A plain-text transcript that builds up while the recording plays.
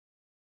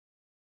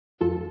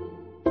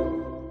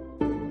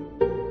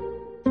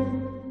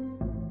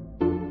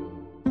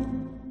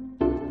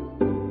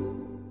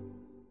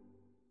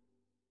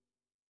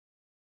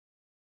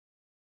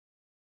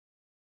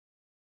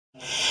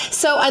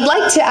So I'd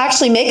like to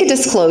actually make a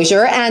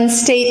disclosure and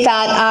state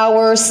that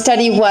our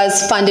study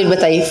was funded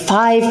with a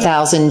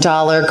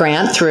 $5,000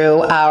 grant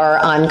through our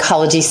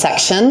oncology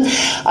section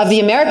of the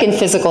American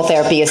Physical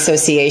Therapy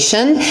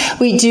Association.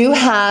 We do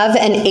have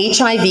an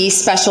HIV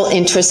special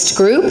interest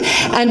group,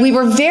 and we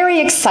were very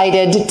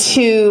excited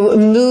to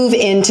move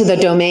into the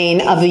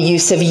domain of the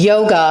use of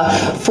yoga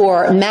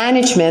for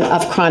management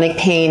of chronic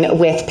pain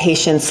with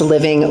patients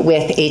living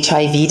with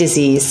HIV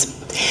disease.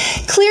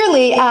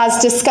 Clearly,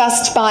 as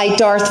discussed by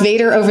Darth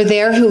Vader over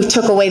there, who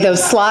took away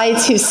those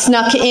slides, who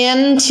snuck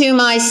into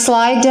my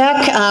slide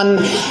deck,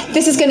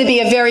 this is going to be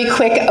a very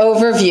quick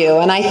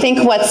overview. And I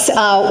think what's,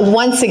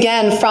 once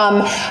again,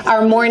 from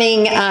our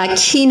morning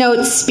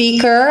keynote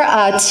speaker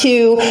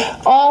to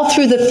all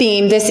through the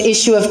theme, this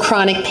issue of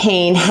chronic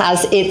pain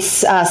has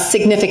its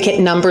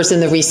significant numbers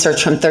in the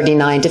research from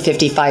 39 to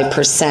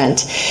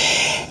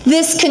 55%.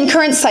 This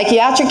concurrent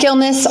psychiatric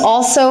illness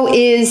also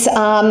is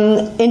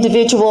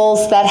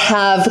individuals that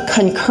have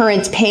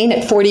concurrent pain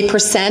at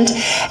 40%,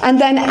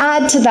 and then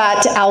add to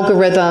that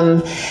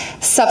algorithm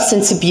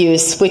substance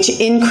abuse, which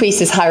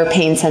increases higher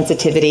pain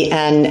sensitivity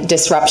and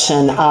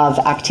disruption of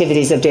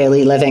activities of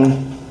daily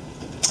living.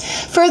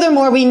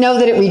 Furthermore, we know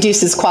that it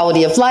reduces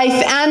quality of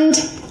life, and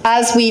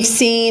as we've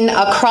seen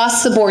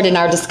across the board in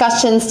our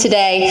discussions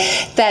today,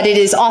 that it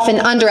is often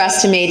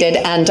underestimated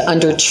and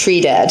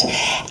undertreated.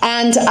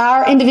 And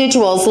our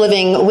individuals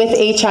living with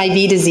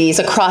HIV disease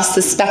across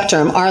the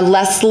spectrum are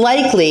less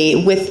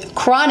likely with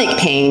chronic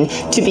pain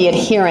to be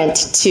adherent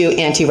to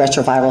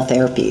antiretroviral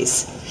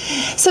therapies.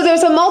 So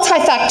there's a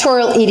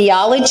multifactorial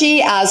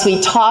etiology, as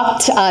we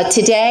talked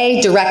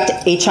today: direct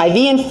HIV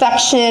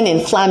infection,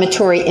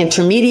 inflammatory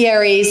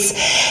intermediaries,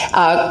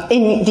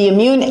 in the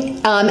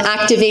immune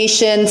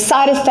activation,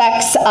 side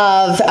effects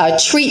of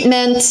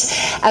treatment,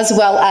 as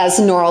well as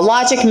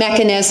neurologic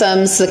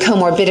mechanisms, the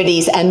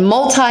comorbidities and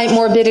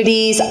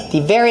multimorbidities,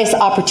 the various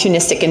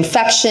opportunistic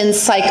infections,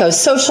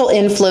 psychosocial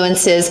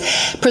influences,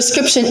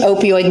 prescription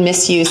opioid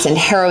misuse and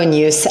heroin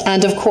use,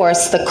 and of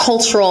course the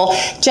cultural,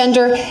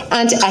 gender,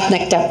 and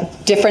ethnic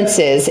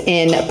differences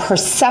in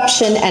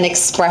perception and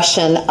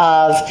expression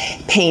of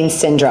pain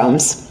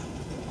syndromes.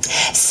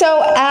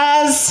 So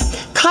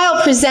as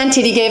Kyle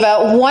presented, he gave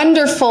a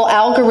wonderful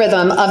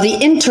algorithm of the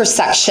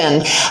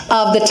intersection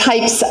of the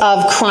types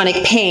of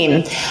chronic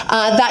pain,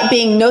 that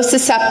being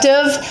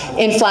nociceptive,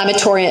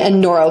 inflammatory,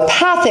 and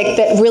neuropathic,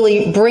 that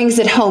really brings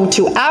it home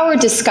to our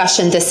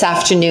discussion this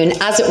afternoon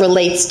as it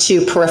relates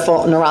to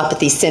peripheral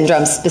neuropathy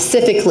syndrome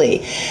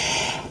specifically.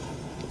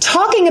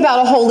 Talking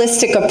about a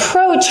holistic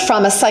approach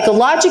from a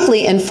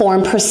psychologically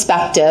informed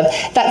perspective,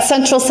 that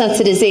central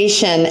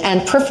sensitization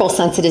and peripheral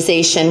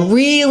sensitization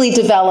really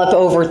develop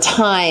over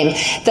time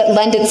that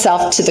lend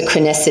itself to the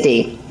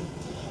chronicity.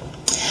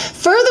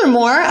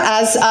 Furthermore,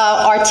 as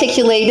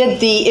articulated,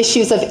 the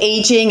issues of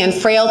aging and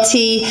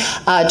frailty,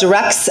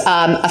 direct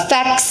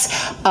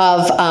effects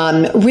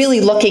of really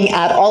looking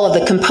at all of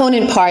the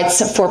component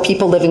parts for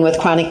people living with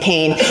chronic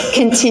pain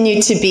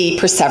continue to be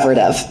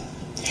perseverative.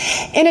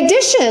 In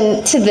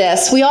addition to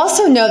this, we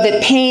also know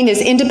that pain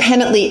is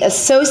independently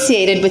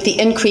associated with the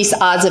increased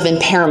odds of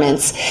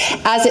impairments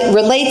as it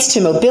relates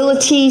to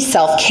mobility,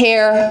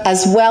 self-care,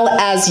 as well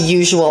as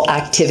usual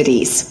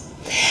activities.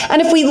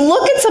 And if we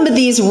look at some of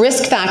these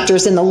risk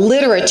factors in the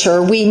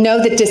literature, we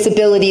know that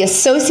disability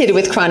associated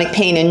with chronic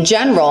pain in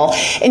general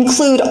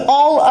include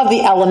all of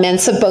the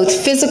elements of both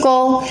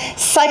physical,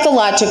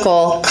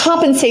 psychological,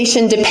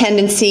 compensation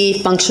dependency,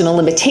 functional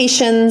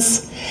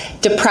limitations,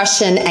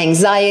 depression,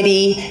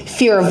 anxiety,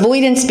 fear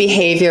avoidance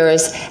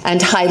behaviors, and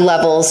high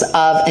levels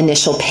of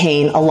initial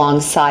pain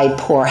alongside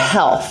poor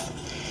health.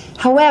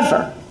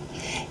 However,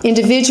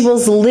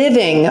 individuals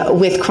living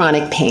with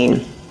chronic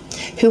pain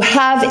who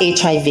have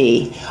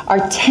HIV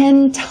are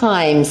 10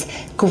 times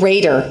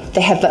greater.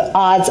 They have the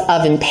odds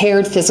of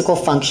impaired physical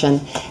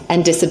function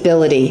and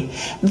disability.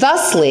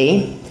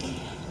 Thusly,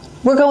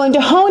 we're going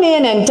to hone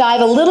in and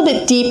dive a little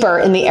bit deeper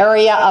in the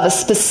area of a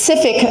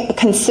specific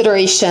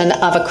consideration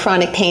of a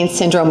chronic pain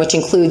syndrome, which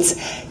includes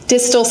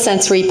distal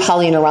sensory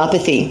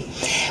polyneuropathy,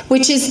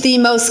 which is the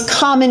most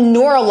common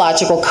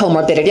neurological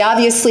comorbidity.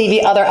 Obviously,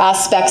 the other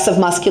aspects of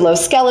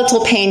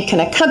musculoskeletal pain can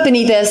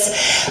accompany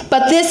this,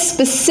 but this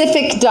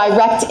specific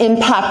direct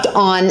impact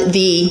on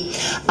the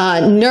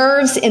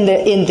nerves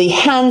in the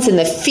hands and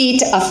the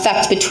feet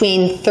affect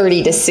between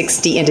 30 to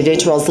 60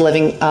 individuals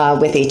living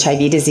with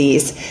HIV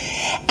disease.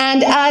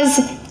 And as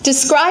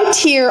described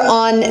here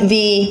on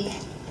the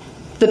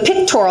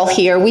pictorial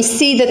here, we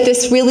see that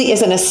this really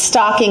is in a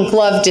stocking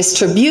glove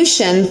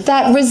distribution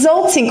that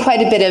results in quite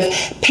a bit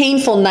of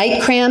painful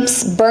night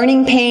cramps,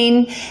 burning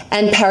pain,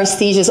 and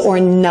paresthesias or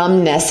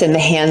numbness in the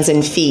hands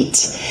and feet.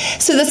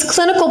 So this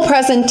clinical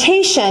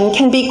presentation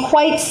can be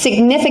quite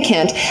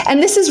significant,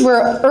 and this is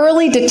where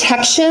early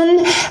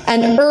detection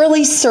and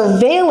early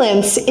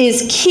surveillance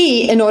is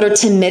key in order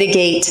to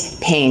mitigate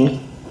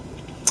pain.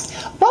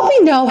 What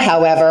we know,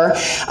 however,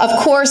 of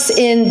course,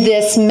 in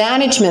this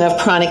management of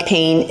chronic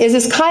pain is,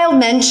 as Kyle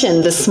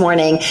mentioned this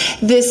morning,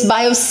 this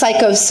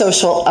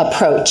biopsychosocial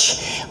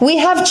approach. We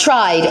have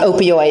tried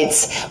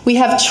opioids. We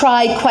have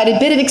tried quite a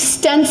bit of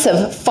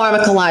extensive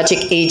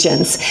pharmacologic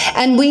agents,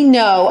 and we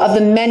know of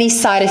the many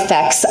side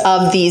effects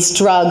of these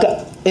drug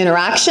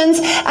interactions,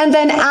 and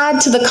then add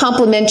to the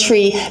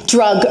complementary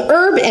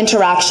drug-herb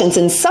interactions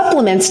and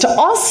supplements to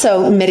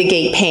also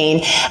mitigate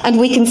pain. And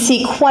we can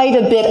see quite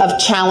a bit of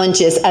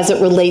challenges as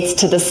it relates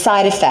to the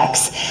side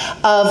effects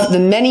of the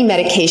many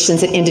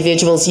medications that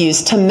individuals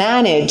use to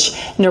manage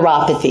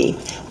neuropathy.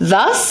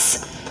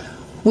 Thus,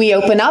 we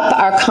open up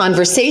our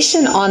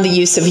conversation on the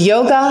use of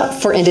yoga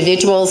for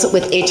individuals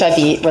with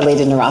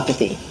HIV-related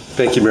neuropathy.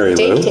 Thank you, Mary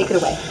Lou. Dave, take it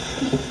away.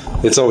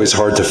 It's always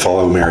hard to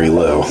follow Mary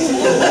Lou.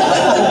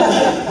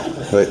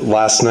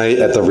 Last night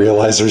at the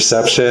Realize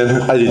reception,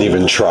 I didn't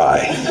even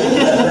try.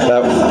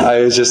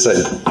 I just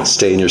said,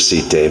 stay in your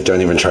seat, Dave. Don't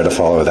even try to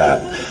follow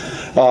that.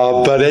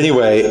 But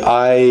anyway,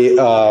 I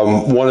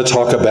want to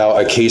talk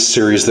about a case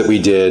series that we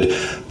did.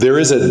 There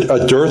is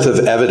a dearth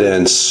of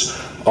evidence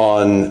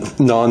on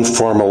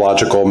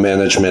non-pharmacological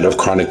management of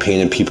chronic pain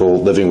in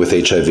people living with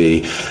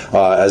HIV.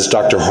 As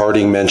Dr.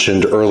 Harding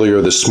mentioned earlier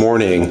this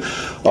morning,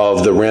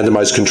 of the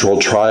randomized controlled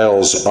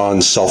trials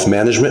on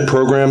self-management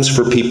programs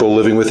for people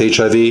living with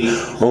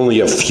HIV,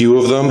 only a few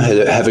of them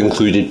have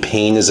included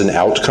pain as an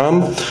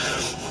outcome.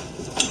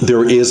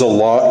 There is a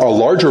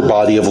larger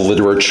body of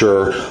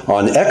literature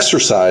on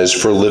exercise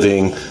for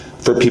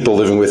people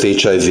living with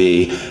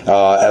HIV,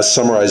 as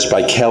summarized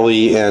by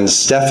Kelly and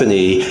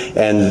Stephanie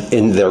and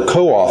in their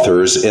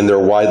co-authors in their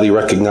widely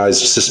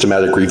recognized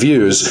systematic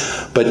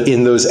reviews. But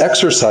in those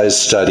exercise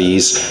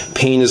studies,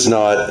 pain is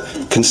not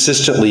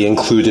consistently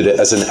included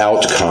as an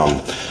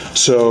outcome.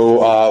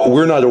 So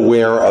we're not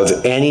aware of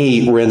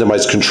any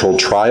randomized controlled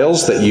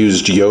trials that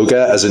used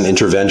yoga as an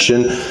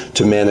intervention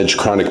to manage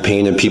chronic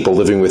pain in people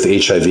living with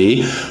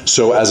HIV.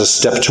 So as a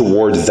step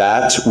toward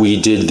that,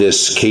 we did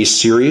this case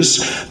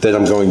series that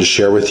I'm going to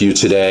share with you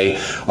today.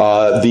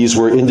 These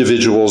were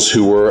individuals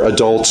who were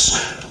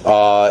adults,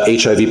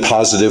 HIV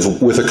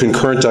positive, with a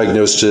concurrent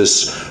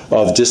diagnosis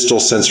of distal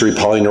sensory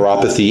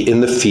polyneuropathy in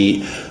the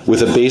feet,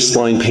 with a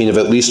baseline pain of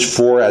at least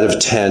 4 out of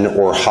 10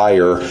 or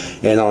higher,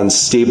 and on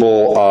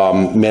stable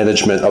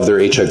management of their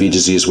HIV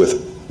disease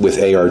with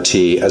ART,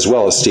 as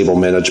well as stable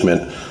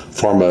management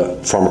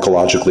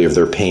pharmacologically of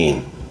their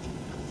pain.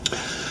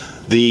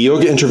 The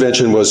yoga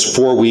intervention was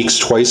 4 weeks,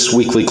 twice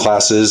weekly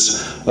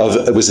classes.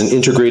 It was an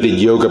integrated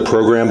yoga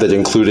program that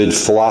included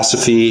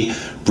philosophy,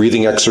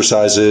 breathing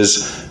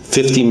exercises,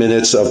 50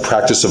 minutes of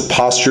practice of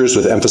postures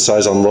with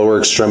emphasis on lower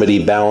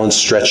extremity balance,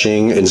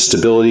 stretching, and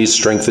stability,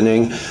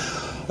 strengthening,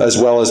 as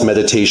well as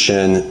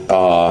meditation,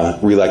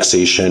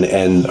 relaxation,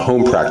 and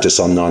home practice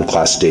on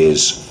non-class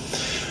days.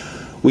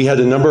 We had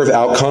a number of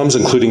outcomes,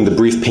 including the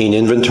brief pain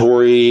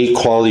inventory,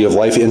 quality of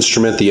life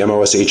instrument, the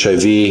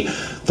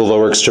MOS-HIV, the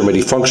lower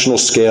extremity functional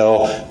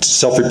scale.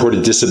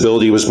 Self-reported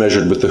disability was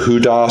measured with the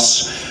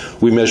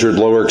HUDOS. We measured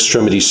lower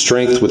extremity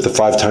strength with the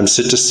 5-time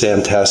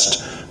sit-to-stand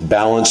test,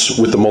 balance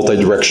with the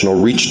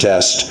multidirectional reach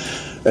test,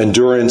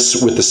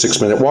 endurance with the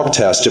 6-minute walk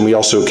test, and we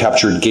also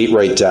captured gait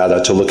rate data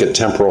to look at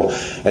temporal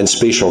and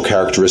spatial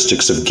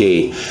characteristics of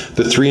gait.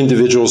 The 3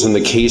 individuals in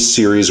the case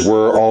series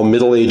were all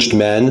middle-aged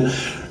men,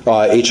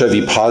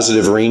 HIV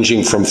positive,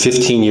 ranging from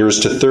 15 years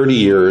to 30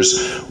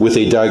 years, with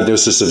a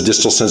diagnosis of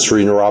distal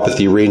sensory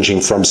neuropathy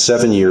ranging from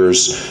 7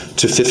 years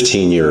to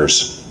 15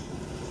 years.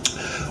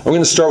 I'm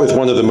going to start with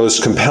one of the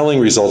most compelling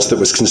results that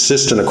was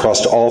consistent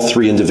across all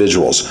 3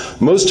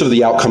 individuals. Most of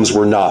the outcomes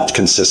were not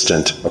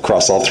consistent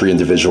across all 3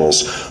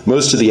 individuals.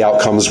 Most of the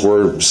outcomes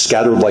were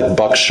scattered like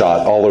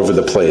buckshot all over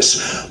the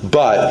place.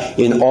 But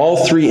in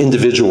all 3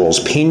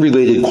 individuals,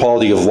 pain-related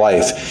quality of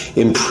life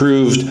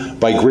improved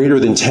by greater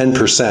than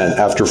 10%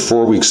 after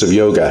 4 weeks of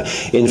yoga.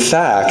 In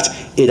fact,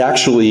 it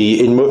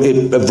actually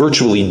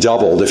virtually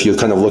doubled if you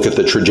kind of look at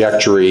the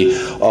trajectory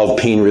of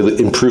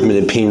improvement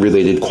in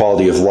pain-related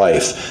quality of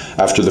life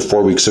after the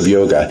 4 weeks of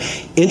yoga.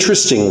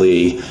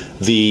 Interestingly,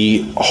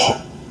 the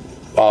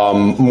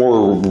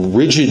more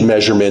rigid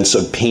measurements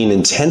of pain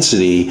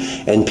intensity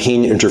and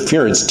pain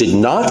interference did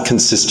not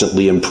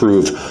consistently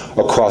improve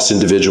across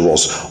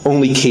individuals.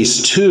 Only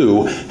case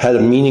 2 had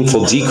a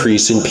meaningful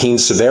decrease in pain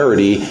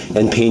severity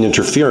and pain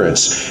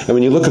interference. And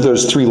when you look at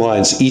those 3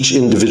 lines, each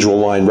individual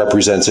line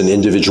represents an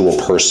individual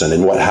person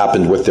and what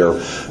happened with their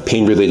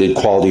pain-related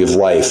quality of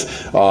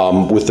life,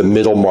 with the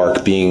middle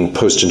mark being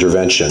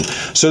post-intervention.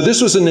 So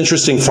this was an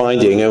interesting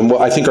finding, and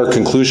I think our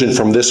conclusion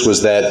from this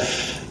was that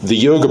the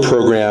yoga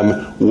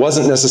program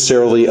wasn't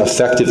necessarily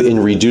effective in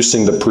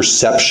reducing the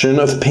perception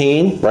of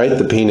pain, right,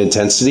 the pain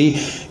intensity,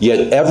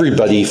 yet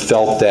everybody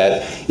felt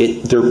that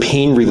their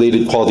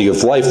pain-related quality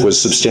of life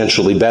was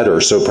substantially better.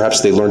 So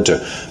perhaps they learned to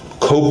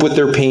cope with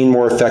their pain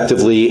more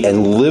effectively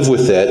and live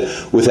with it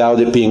without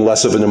it being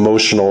less of an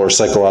emotional or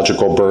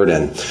psychological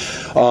burden.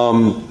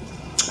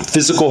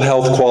 Physical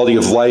health, quality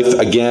of life,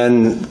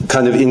 again,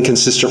 kind of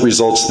inconsistent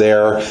results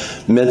there.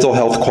 Mental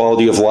health,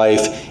 quality of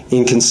life,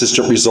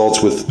 inconsistent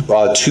results with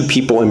 2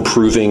 people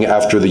improving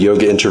after the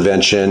yoga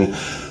intervention.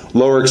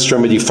 Lower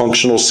extremity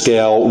functional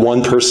scale,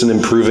 1 person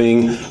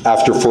improving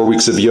after 4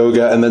 weeks of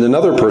yoga, and then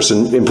another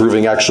person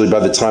improving actually by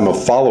the time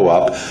of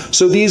follow-up.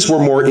 So these were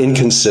more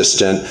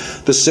inconsistent.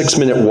 The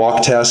 6-minute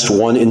walk test,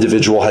 1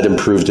 individual had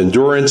improved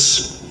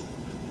endurance.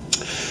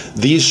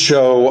 These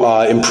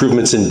show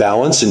improvements in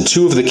balance in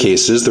 2 of the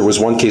cases. There was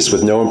 1 case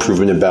with no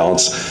improvement in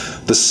balance.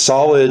 The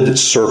solid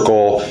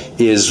circle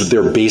is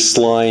their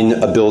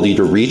baseline ability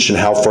to reach and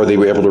how far they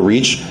were able to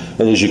reach.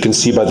 And as you can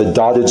see by the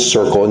dotted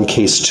circle in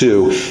case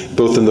 2,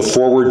 both in the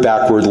forward,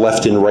 backward,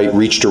 left, and right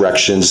reach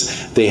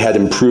directions, they had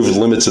improved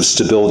limits of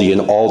stability in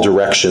all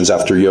directions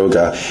after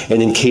yoga.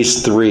 And in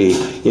case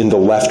 3, in the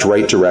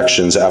left-right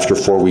directions after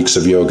 4 weeks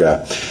of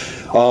yoga.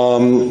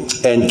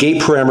 And gait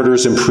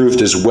parameters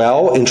improved as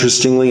well.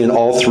 Interestingly, in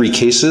all 3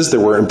 cases, there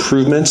were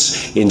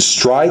improvements in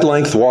stride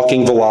length,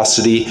 walking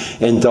velocity,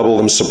 and double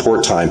limb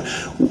support time.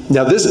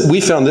 Now, we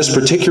found this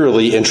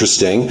particularly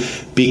interesting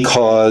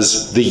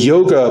because the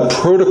yoga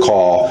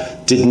protocol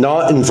did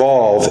not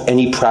involve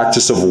any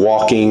practice of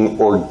walking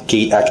or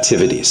gait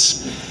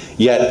activities.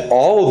 Yet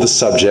all of the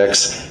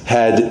subjects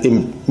had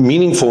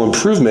meaningful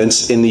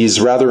improvements in these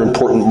rather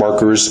important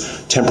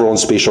markers, temporal and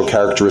spatial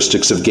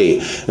characteristics of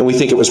gait. And we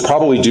think it was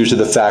probably due to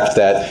the fact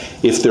that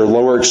if their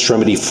lower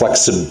extremity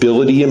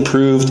flexibility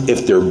improved,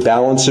 if their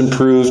balance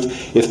improved,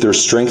 if their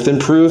strength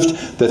improved,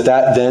 that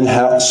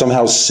then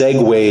somehow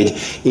segued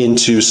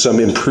into some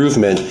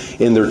improvement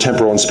in their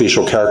temporal and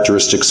spatial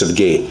characteristics of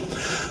gait.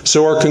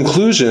 So our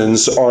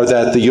conclusions are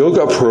that the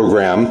yoga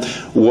program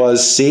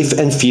was safe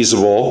and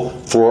feasible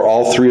for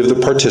all 3 of the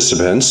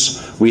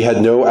participants. We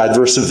had no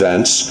adverse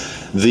events.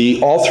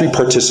 All 3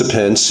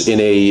 participants in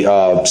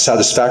a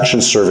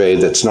satisfaction survey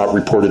that's not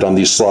reported on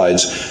these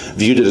slides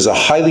viewed it as a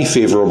highly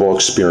favorable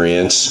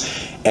experience.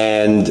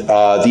 And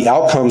the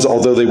outcomes,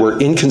 although they were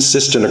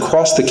inconsistent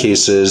across the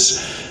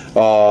cases,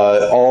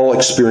 all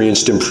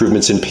experienced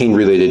improvements in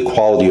pain-related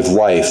quality of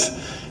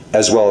life,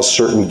 as well as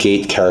certain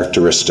gait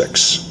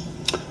characteristics.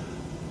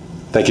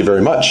 Thank you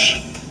very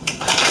much.